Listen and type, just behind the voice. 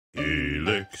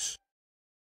Helix.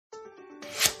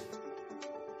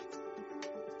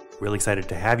 Really excited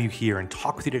to have you here and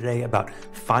talk with you today about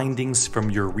findings from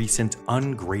your recent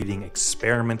ungrading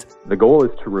experiment. The goal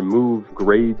is to remove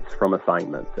grades from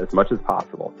assignments as much as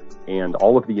possible and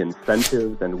all of the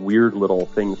incentives and weird little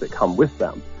things that come with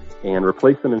them, and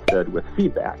replace them instead with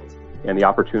feedback and the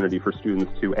opportunity for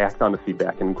students to act on the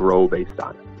feedback and grow based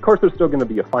on it. Of course, there's still going to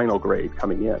be a final grade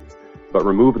coming in, but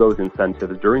remove those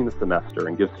incentives during the semester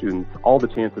and give students all the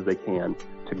chances they can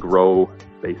to grow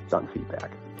based on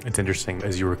feedback. It's interesting,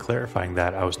 as you were clarifying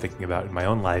that, I was thinking about in my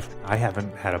own life, I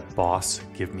haven't had a boss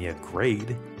give me a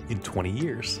grade in 20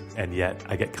 years, and yet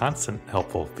I get constant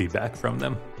helpful feedback from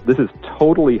them. This is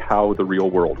totally how the real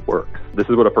world works. This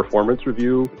is what a performance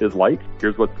review is like.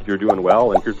 Here's what you're doing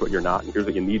well, and here's what you're not, and here's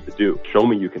what you need to do. Show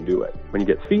me you can do it. When you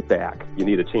get feedback, you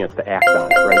need a chance to act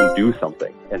on it, right, and do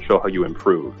something and show how you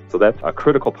improve. So that's a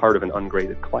critical part of an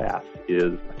ungraded class,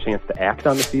 is a chance to act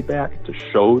on the feedback, to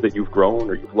show that you've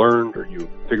grown or you've learned or you've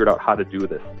figured out how to do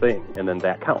this thing, and then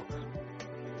that counts.